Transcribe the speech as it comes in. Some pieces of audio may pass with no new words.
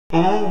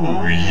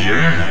Oh,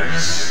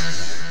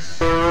 yes.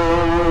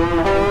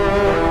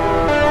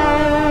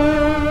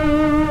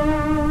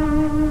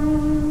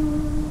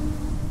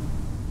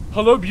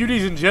 Hello,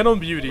 beauties and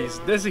gentle-beauties.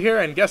 Dissy here,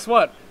 and guess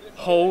what?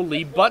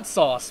 Holy butt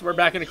sauce. We're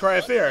back in the Cry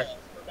of Fear.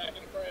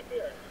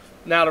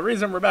 Now, the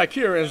reason we're back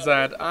here is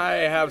that I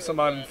have some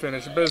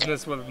unfinished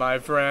business with my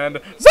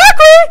friend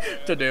Zachary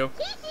to do.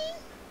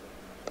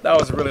 That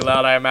was really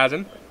loud, I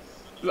imagine.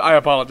 I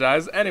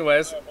apologize.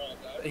 Anyways,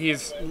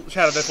 he's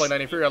Shadow Dastardly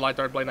 93, I like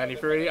dastardly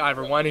 93.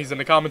 Ivor 1, he's in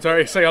the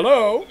commentary. Say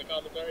hello.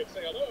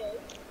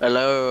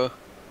 Hello.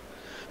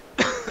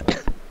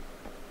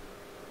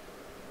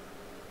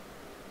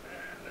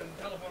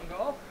 Telephone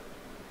call.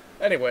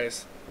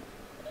 Anyways.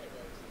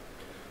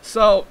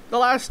 So, the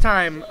last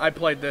time I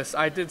played this,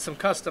 I did some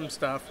custom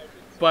stuff,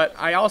 but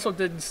I also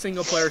did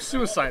single-player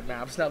suicide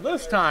maps. Now,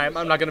 this time,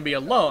 I'm not going to be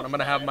alone. I'm going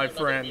to have my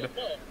friend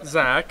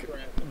Zach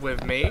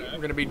with me. We're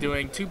going to be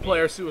doing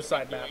two-player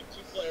suicide map.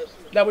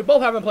 Now, we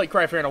both haven't played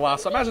Cry of Fear in a while,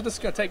 so I imagine this is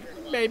going to take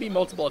maybe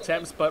multiple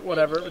attempts, but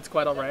whatever. It's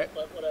quite alright.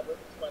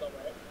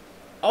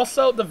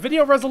 Also, the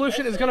video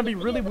resolution is going to be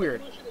really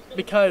weird,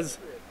 because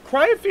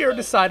Cry of Fear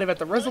decided that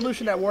the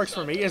resolution that works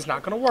for me is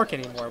not going to work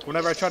anymore.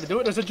 Whenever I try to do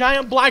it, there's a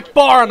giant black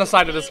bar on the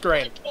side of the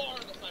screen.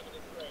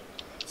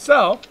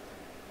 So,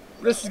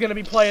 this is going to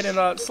be played in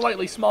a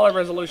slightly smaller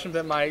resolution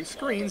than my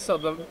screen, so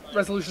the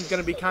resolution is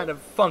going to be kind of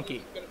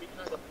funky.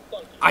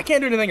 I can't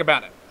do anything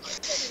about it.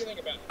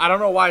 I don't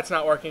know why it's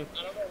not working.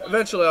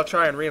 Eventually I'll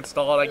try and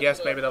reinstall it, I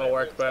guess. Maybe that'll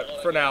work,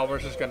 but for now we're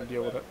just going to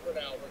deal with it.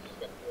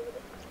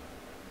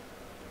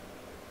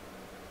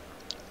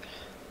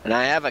 And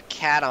I have a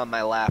cat on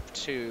my lap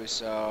too,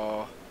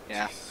 so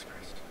yeah. Jesus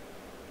Christ.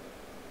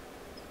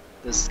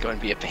 This is going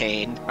to be a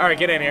pain. Alright,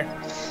 get in here.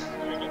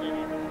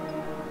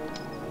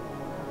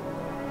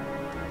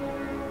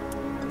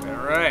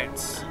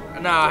 Alright.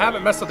 Now, I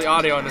haven't messed with the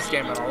audio in this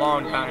game in a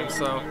long time,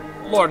 so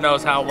Lord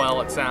knows how well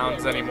it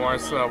sounds anymore,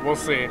 so we'll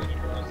see.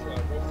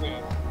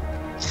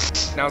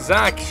 Now,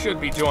 Zach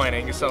should be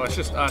joining, so it's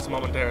just us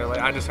momentarily.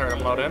 I just heard him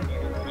load in.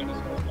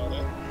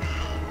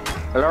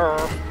 Hello.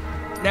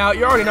 Now,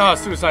 you already know how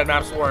suicide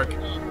maps work.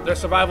 They're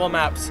survival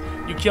maps.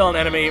 You kill an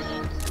enemy,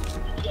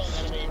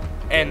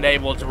 and they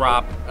will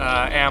drop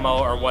ammo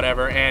or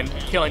whatever, and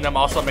killing them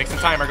also makes the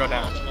timer go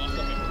down.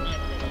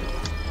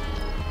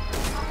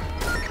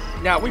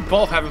 Now, we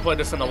both haven't played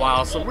this in a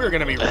while, so we're going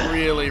to be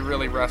really,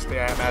 really rusty,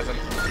 I imagine.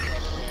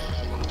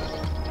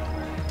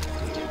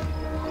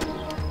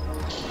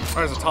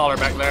 There's a taller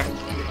back there.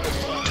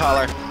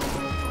 Taller.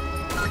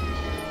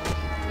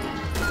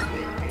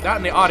 That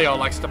and the audio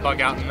likes to bug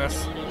out in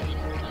this.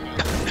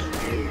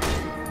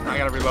 I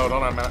gotta reload,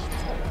 hold on a minute.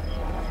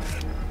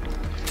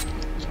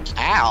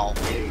 Ow.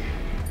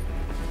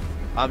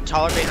 I'm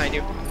taller behind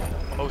you.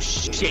 Oh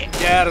shit.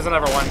 Yeah, there's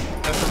another one.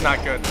 This is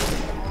not good.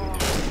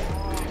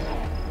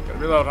 Gotta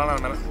reload, hold on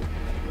a minute.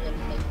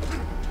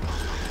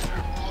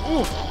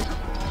 Ooh.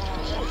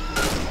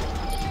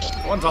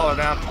 One taller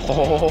down.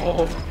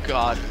 Oh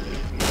god.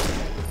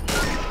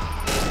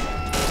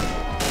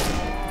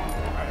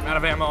 Alright, I'm out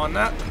of ammo on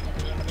that.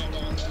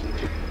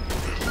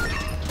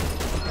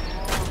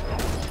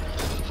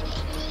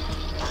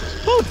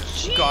 Oh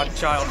jeez. God,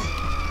 child.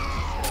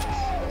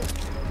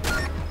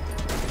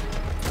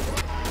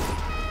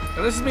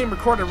 Now, this is being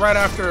recorded right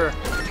after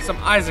some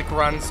Isaac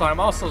runs, so I'm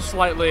also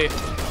slightly...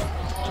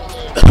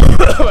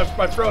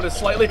 my throat is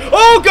slightly...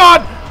 Oh,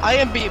 God! I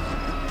am being...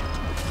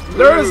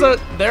 There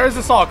is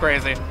a Saw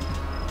Crazy.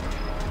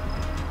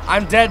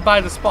 I'm dead by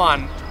the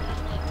spawn.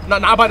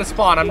 Not by the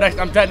spawn, I'm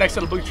dead next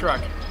to the blue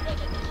truck.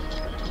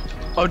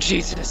 Oh,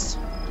 Jesus.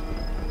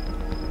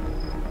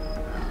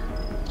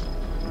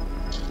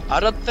 I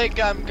don't think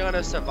I'm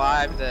gonna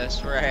survive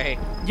this, Ray.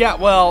 Yeah,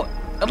 well,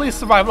 at least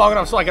survive long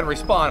enough so I can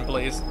respawn,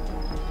 please.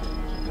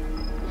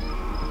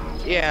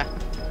 Yeah.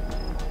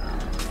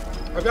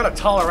 I've got a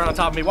taller around on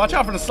top of me. Watch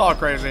out for the Saw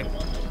Crazy.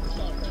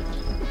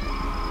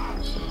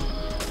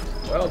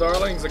 Well,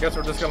 darlings, I guess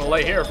we're just gonna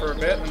lay here for a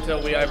bit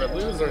until we either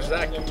lose or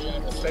Zach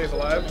stays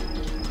alive.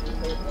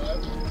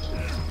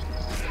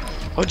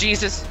 Oh,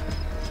 Jesus.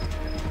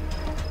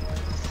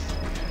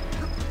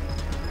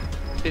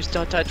 Please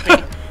don't touch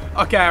me.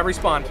 Okay, I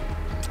respawned.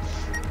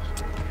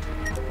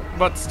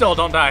 But still,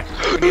 don't die.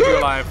 We need you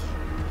alive.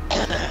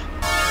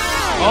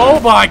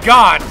 Oh my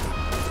god!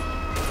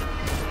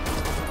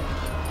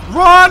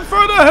 Run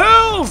for the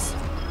hills!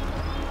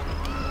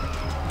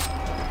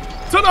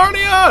 To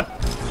Narnia!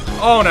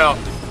 Oh no.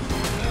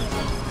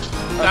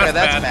 Okay,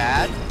 that's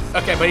bad.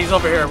 Okay, but he's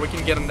over here. We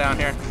can get him down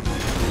here.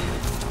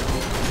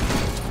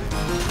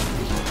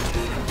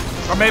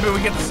 Or maybe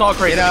we get the Saw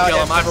Crazy to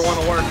kill him. Either one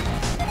will work.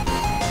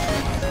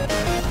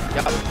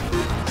 Yep.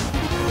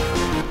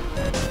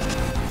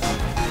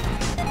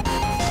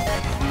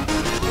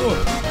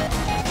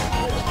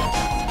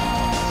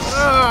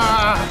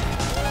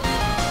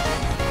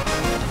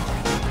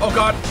 Oh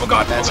god, oh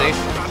god, Betsy.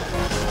 Oh god.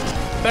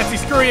 Betsy,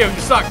 screw you, you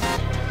suck.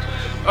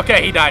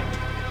 Okay, he died.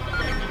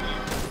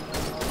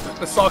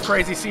 The Saw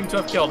Crazy seemed to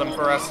have killed him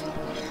for us.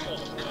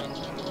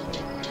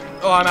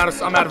 Oh, I'm out of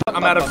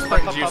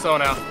sprint juice. Oh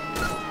no.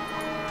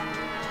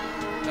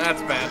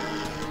 That's bad.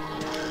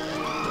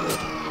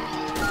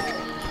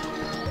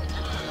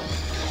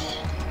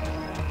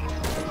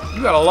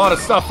 You got a lot of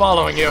stuff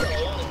following you.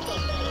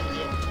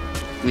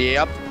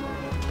 Yep.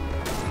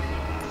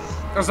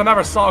 There's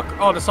another Saw.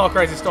 Oh, the Saw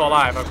Crazy's still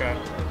alive. Okay.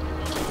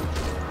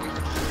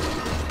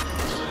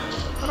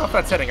 I don't know if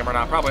that's hitting him or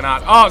not. Probably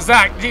not. Oh,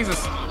 Zach.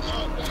 Jesus.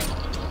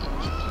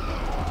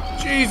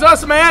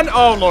 Jesus, man.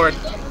 Oh, Lord.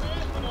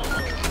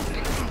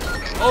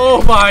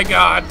 Oh, my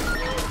God.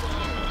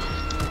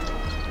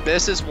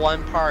 This is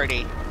one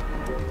party.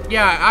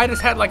 Yeah, I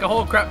just had like a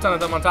whole crap ton of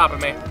them on top of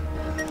me.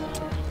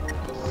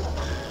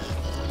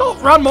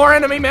 Don't run more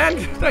into me, man.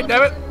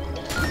 Damn it.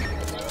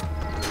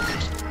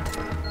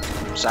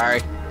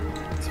 Sorry.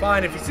 It's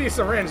fine. If you see a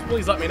syringe,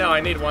 please let me know.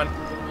 I need one.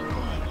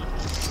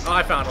 Oh,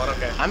 I found one.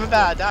 Okay. I'm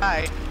about to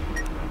die.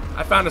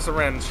 I found a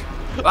syringe.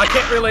 Well, I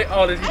can't really...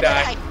 Oh, did he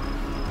die?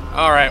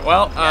 Alright,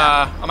 well,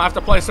 I'm gonna have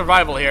to play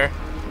survival here.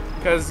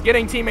 Because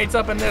getting teammates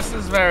up in this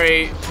is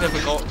very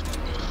difficult.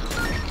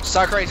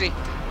 So crazy.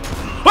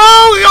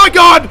 Oh my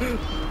God!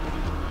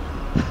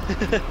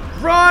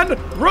 Run!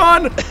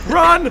 Run!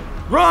 Run!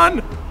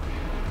 Run!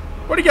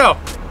 Where'd he go?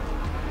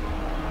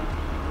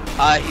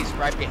 He's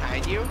right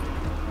behind you.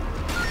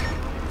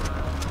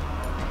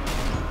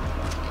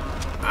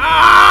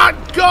 Ah!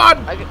 God!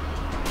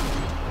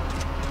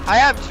 I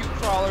have 2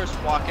 crawlers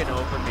walking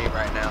over me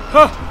right now.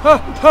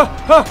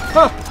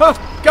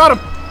 Got him!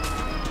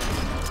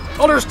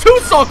 Oh, there's 2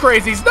 Saw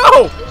Crazies!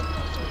 No!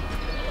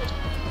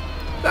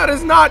 That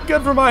is not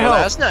good for my health.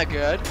 That's not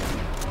good.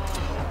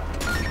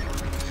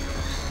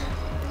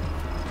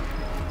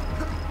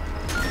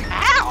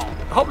 Ow!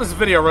 I hope this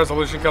video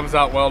resolution comes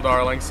out well,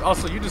 darlings.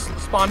 Also, you just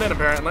spawned in,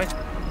 apparently.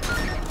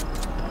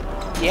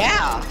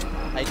 Yeah,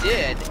 I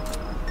did.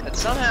 And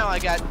somehow I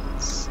got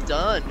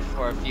stunned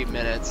for a few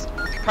minutes.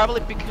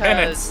 Probably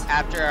because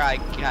after I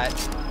got...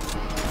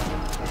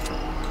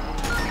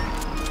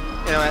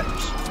 You know what?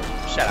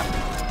 Shut up.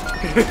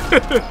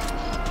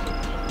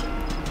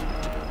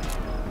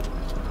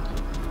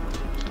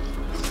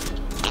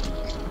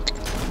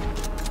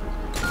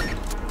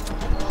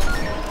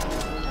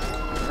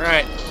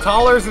 Alright,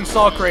 Tollers and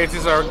Saw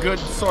Crazies are a good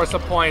source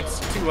of points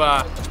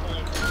to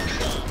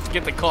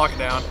get the clock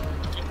down.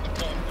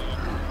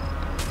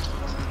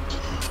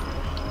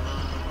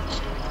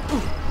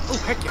 Ooh,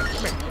 heck yeah,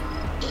 come here.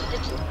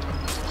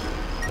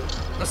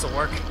 This'll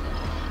work.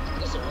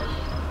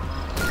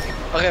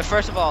 Okay,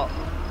 first of all...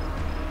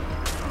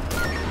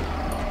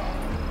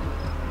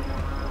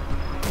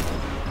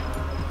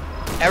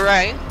 Hey,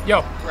 Ray.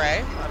 Yo.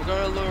 Ray, I'm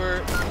going to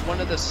lure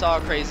one of the Saw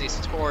Crazies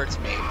towards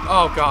me.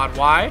 Oh God,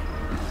 why?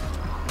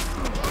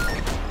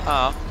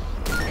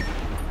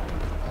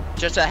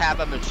 Just to have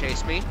him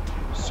chase me,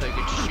 so you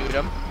can shoot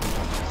him.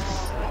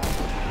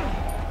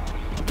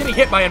 I'm getting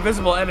hit by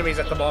invisible enemies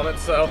at the moment,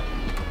 so...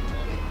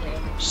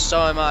 So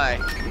am I.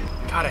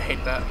 God, I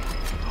hate that.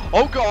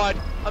 Oh God,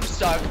 I'm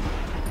stuck.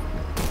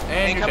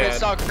 And you're dead.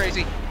 Saw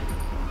Crazy.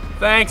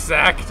 Thanks,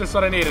 Zach. Just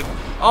what I needed.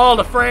 Oh,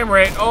 the frame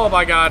rate. Oh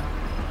my God.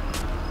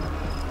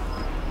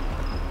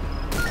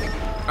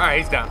 Alright,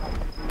 he's down.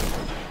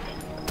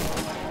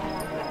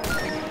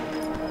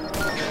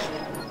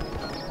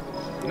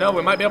 No,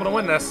 we might be able to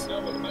win this.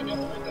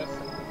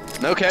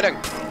 No kidding.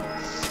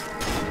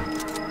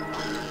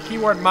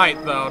 Keyword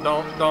might, though.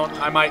 Don't.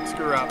 I might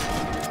screw up.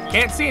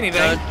 Can't see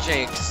anything. No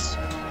jinx.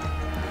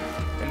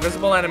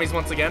 Invisible enemies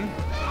once again.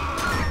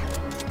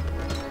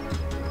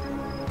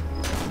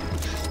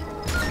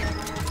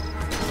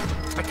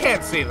 I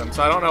can't see them,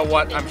 so I don't know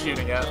what I'm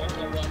shooting at.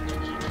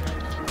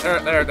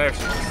 There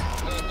she is.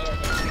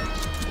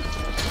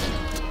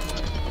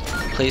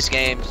 Please,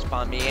 game,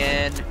 spawn me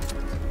in.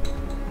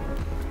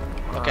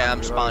 Okay,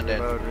 I'm spawned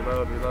in.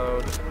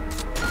 Reload.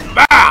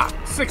 Ah!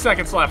 6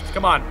 seconds left.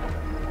 Come on.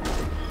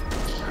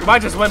 We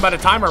might just win by the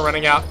timer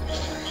running out.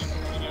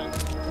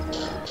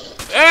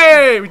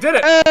 Hey, we did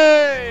it!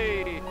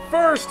 Hey!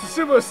 First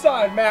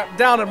suicide map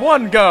down in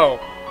 1 go.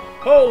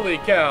 Holy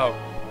cow.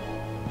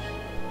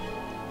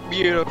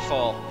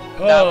 Beautiful.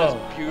 Oh. That was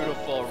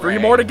beautiful. 3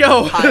 more to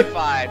go. High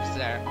fives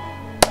there.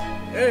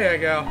 There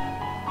you go.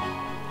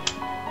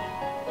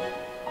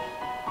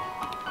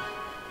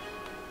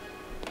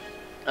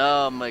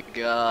 Oh my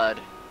God.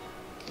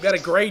 Got a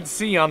grade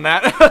C on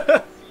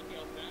that.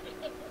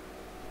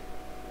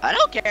 I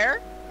don't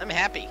care. I'm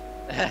happy.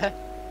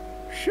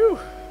 Phew.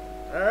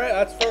 Alright,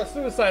 that's for a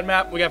suicide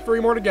map. We got 3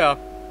 more to go.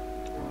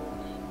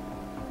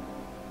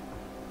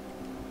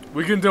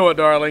 We can do it,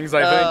 darlings,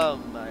 I think. Oh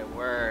my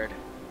word.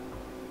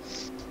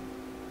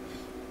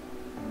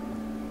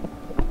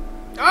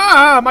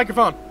 Ah,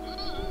 microphone.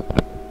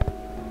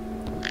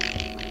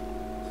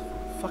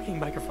 Fucking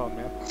microphone,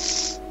 man.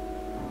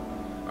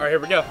 Alright, here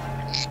we go.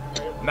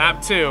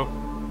 Map 2.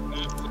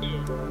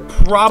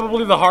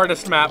 Probably the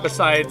hardest map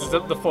besides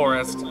the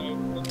forest.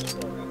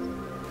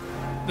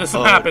 This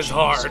map is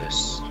hard.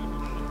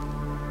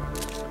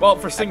 Well,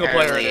 for single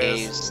player it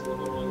is.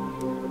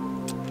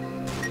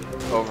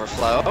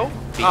 Overflow.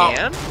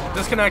 began? Oh,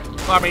 disconnect.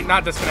 I mean,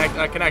 not disconnect.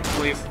 Connect,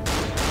 please.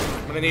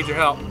 I'm gonna need your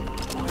help.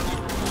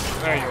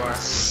 There you are.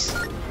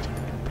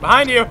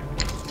 Behind you!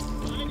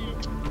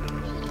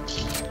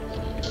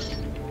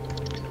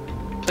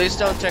 Please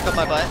don't tickle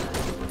my butt.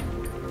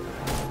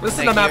 This is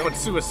Thank a map you. with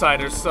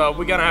suiciders, so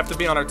we're gonna have to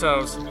be on our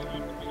toes.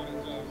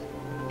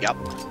 Yep.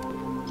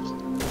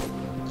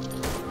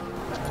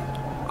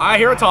 I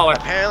hear a taller.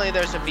 Apparently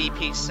there's a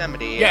VP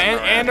Semity. Yeah,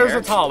 and there's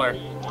a taller.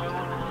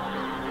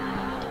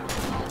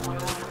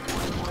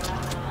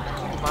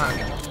 Come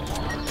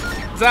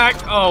on. Zach,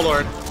 oh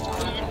lord.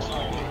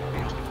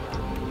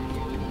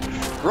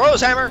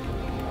 Rosehammer!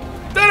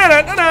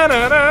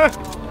 Da-da-da-da-da-da.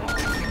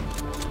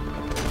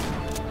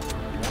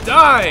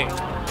 Die!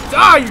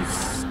 Die, you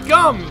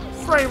scum!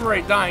 Frame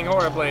rate dying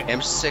horribly.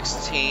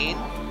 M16.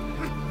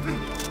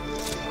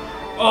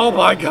 Oh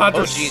my god,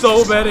 there's Jesus.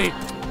 so many.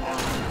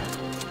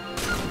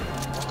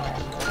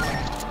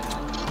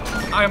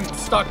 I'm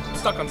stuck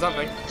on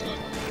something.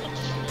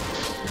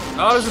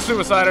 Oh, there's a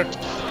suicider.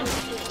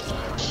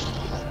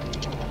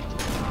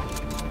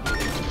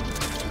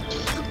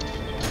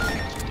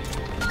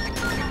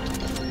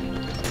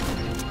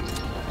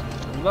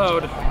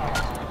 Load.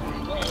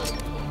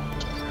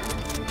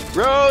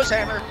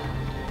 Rosehammer!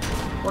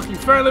 Working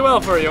fairly well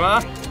for you,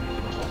 huh?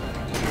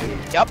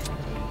 Yep.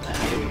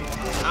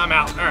 I'm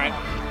out. Alright.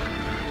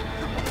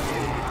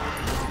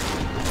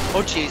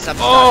 Oh jeez, I'm stuck.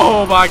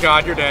 Oh my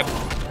god, you're dead.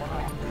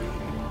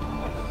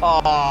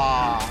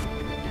 Aww.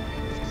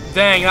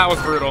 Dang, that was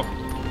brutal.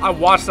 I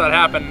watched that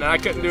happen and I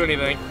couldn't do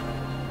anything.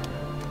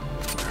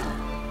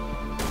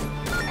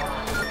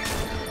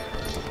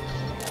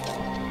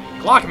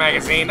 Glock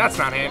magazine, that's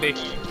not handy.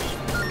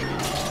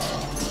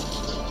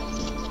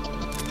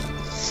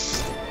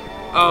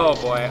 Oh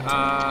boy,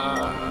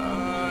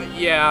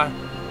 yeah.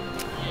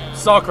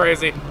 So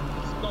crazy.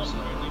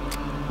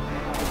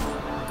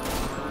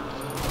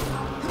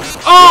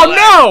 Oh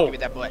no! Give me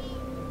that butt.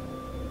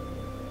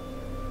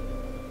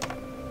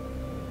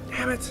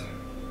 Damn it.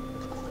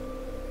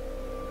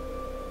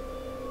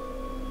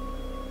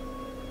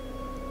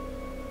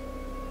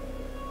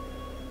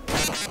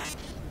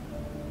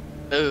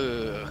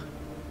 Ugh.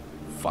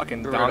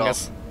 Fucking Brutal.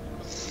 dongus.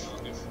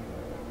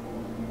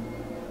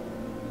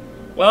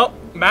 Well,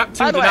 map 2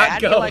 By did the way, not how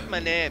go. do you like my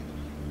name?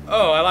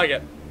 Oh, I like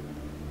it.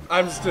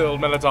 I'm still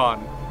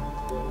Melaton.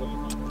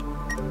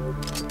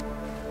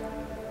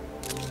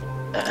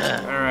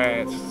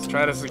 Alright, let's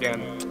try this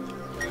again.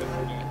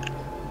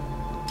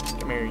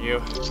 Come here, you.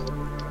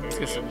 Let's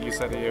get some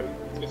use out of you.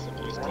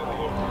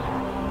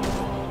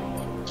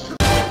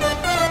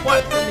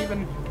 What? Didn't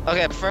even...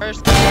 Okay,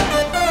 first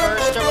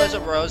there was a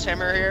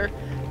Rosehammer here,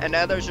 and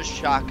now there's a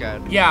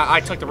shotgun. Yeah, I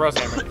took the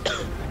Rosehammer.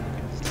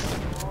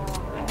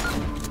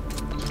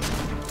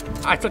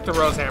 I took the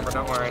Rosehammer,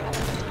 don't worry.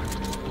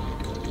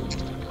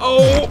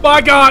 Oh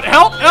my god!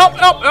 Help! Help!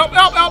 Help! Help!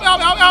 Help! Help!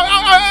 Help! Help! Help!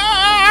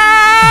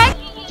 Help!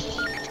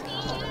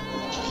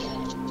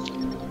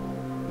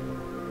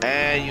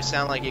 And you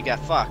sound like you got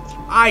fucked.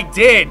 I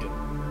did!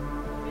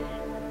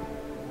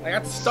 I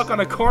got stuck on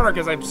a corner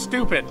because I'm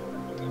stupid.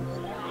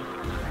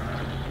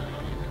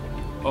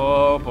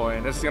 Oh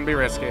boy, this is gonna be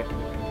risky.